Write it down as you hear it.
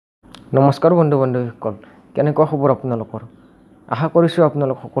নমস্কাৰ বন্ধুসকল কেনেকুৱা খবৰ আপোনালোকৰ আশা কৰিছোঁ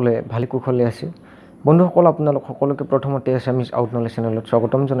আপোনালোক সকলোৱে ভালে কুশলে আছে বন্ধুসকল আপোনালোক সকলোকে প্ৰথমতে আছামিজ আউটনলেজ চেনেলত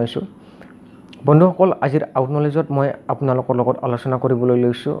স্বাগতম জনাইছোঁ বন্ধুসকল আজিৰ আউটনলেজত মই আপোনালোকৰ লগত আলোচনা কৰিবলৈ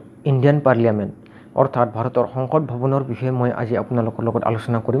লৈছোঁ ইণ্ডিয়ান পাৰ্লিয়ামেণ্ট অৰ্থাৎ ভাৰতৰ সংসদ ভৱনৰ বিষয়ে মই আজি আপোনালোকৰ লগত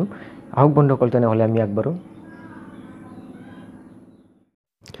আলোচনা কৰিম আহক বন্ধুসকল তেনেহ'লে আমি আগবাঢ়ো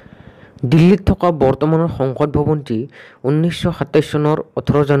দিল্লীত থকা বৰ্তমানৰ সংসদ ভৱনটি 1927 চনৰ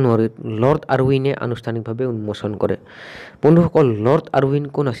 18 জানুৱাৰীত লৰ্ড আৰউইনে আনুষ্ঠানিকভাৱে উন্মোচন কৰে বন্ধুসকল লৰ্ড আৰউইন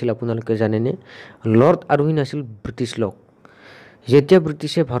কোন আছিল আপোনালোকে জানেনে লৰ্ড আৰউইন আছিল ব্ৰিটিছ লোক যেতিয়া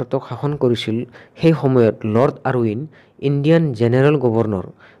ব্ৰিটিছে ভাৰতক শাসন কৰিছিল সেই সময়ত lord Irwin Indian general governor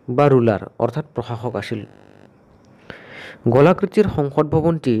বা ৰুলাৰ অৰ্থাৎ প্ৰশাসক আছিল গোলাকৃতিৰ সংসদ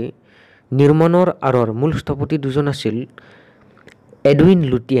ভৱনটি নিৰ্মাণৰ আঁৰৰ মূল স্থপতি দুজন আছিল এডউইন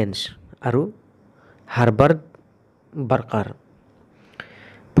লুটিয়েন্স আৰু হাৰ্বাৰ্ড বাৰ্কাৰ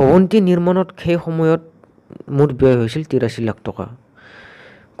ভৱনটি নিৰ্মাণত সেই সময়ত মুঠ ব্যয় হৈছিল 83 লাখ টকা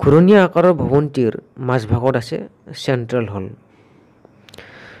ঘূৰণীয়া আকাৰৰ ভৱনটিৰ মাজভাগত আছে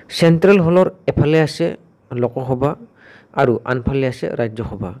চেণ্ট্ৰেল হলৰ এফালে আছে লোকসভা আৰু আনফালে আছে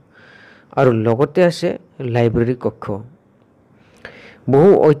ৰাজ্যসভা আৰু লগতে আছে লাইব্ৰেৰী কক্ষ বহু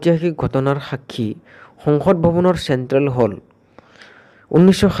ঐতিহাসিক ঘটনাৰ সাক্ষী সংসদ ভৱনৰ চেণ্ট্ৰেল হল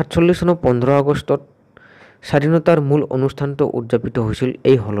 1947 চনৰ 15 আগষ্টত স্বাধীনতাৰ মূল অনুষ্ঠানটো উদযাপিত হৈছিল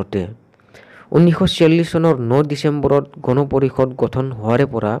এই হলতে 1946 চনৰ 9 ডিচেম্বৰত গণপৰিষদ গঠন হোৱাৰে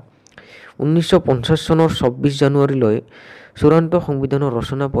পৰা 1950 চনৰ 24 জানুৱাৰীলৈ চূড়ান্ত সংবিধানৰ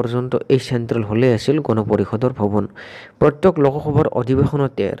ৰচনা পৰ্যন্ত এই চেণ্ট্ৰেল হলে আছিল গণপৰিষদৰ ভৱন প্ৰত্যেক লোকসভাৰ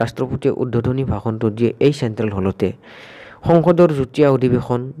অধিৱেশনতে ৰাষ্ট্ৰপতিয়ে উদ্বোধনী ভাষণটো দিয়ে এই চেণ্ট্ৰেল হলতে সংসদৰ যুটীয়া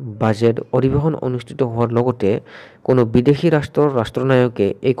অধিৱেশন বাজেট অধিৱেশন অনুষ্ঠিত হোৱাৰ লগতে কোনো বিদেশী ৰাষ্ট্ৰৰ ৰাষ্ট্ৰনায়কে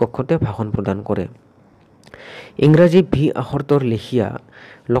এই কক্ষতে ভাষণ প্ৰদান কৰে ইংৰাজী ভি আখৰটোৰ লেখীয়া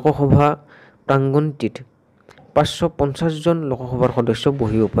লোকসভা প্ৰাংগণটিত 550 জন লোকসভাৰ সদস্য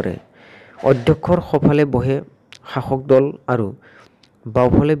বহিব পাৰে অধ্যক্ষৰ সোঁফালে বহে শাসক দল আৰু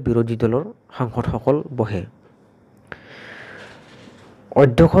বাওঁফালে বিৰোধী দলৰ সাংসদসকল বহে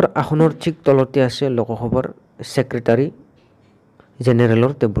অধ্যক্ষৰ আসনৰ ঠিক তলতে আছে লোকসভাৰ ছেক্ৰেটাৰী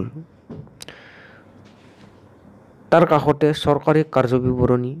জেনেৰেলৰ টেবুল তাৰ কাষতে চৰকাৰী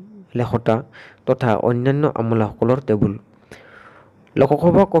কাৰ্যবিৱৰণী লেখতা তথা অন্যান্য আমোলাসকলৰ টেবুল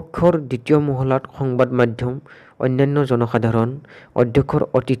লোকসভা কক্ষৰ দ্বিতীয় মহলাত সংবাদ মাধ্যম অন্যান্য জনসাধাৰণ অধ্যক্ষৰ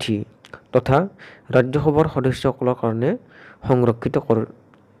অতিথি তথা ৰাজ্যসভাৰ সদস্যসকলৰ কাৰণে সংৰক্ষিত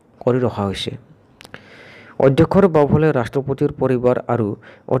কৰি ৰখা হৈছে অধ্যক্ষৰ বাওঁফালে ৰাষ্ট্ৰপতিৰ পৰিবাৰ আৰু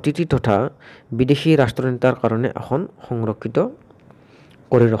অতিথি তথা বিদেশী ৰাষ্ট্ৰনেতাৰ কাৰণে আসন সংৰক্ষিত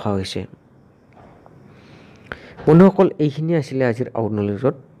কৰি ৰখা হৈছে বন্ধুসকল এইখিনি আছিলে আজিৰ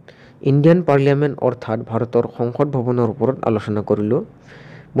আউটনলেজত ইণ্ডিয়ান পাৰ্লিয়ামেণ্ট অৰ্থাৎ ভাৰতৰ সংসদ ভৱনৰ ওপৰত আলোচনা কৰিলোঁ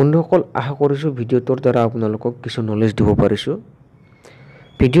বন্ধুসকল আশা কৰিছোঁ ভিডিঅ'টোৰ দ্বাৰা আপোনালোকক কিছু নলেজ দিব পাৰিছোঁ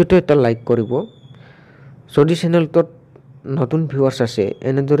ভিডিঅ'টো এটা লাইক কৰিব যদি চেনেলটোত নতুন ভিউৱাৰ্ছ আছে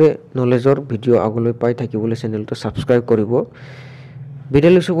এনেদৰে নলেজৰ ভিডিঅ' আগলৈ পাই থাকিবলৈ চেনেলটো ছাবস্ক্ৰাইব কৰিব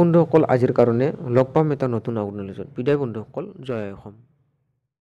বিদায় লৈছোঁ বন্ধুসকল আজিৰ কাৰণে লগ পাম এটা নতুন আউটনলেজত বিদায় বন্ধুসকল জয় অসম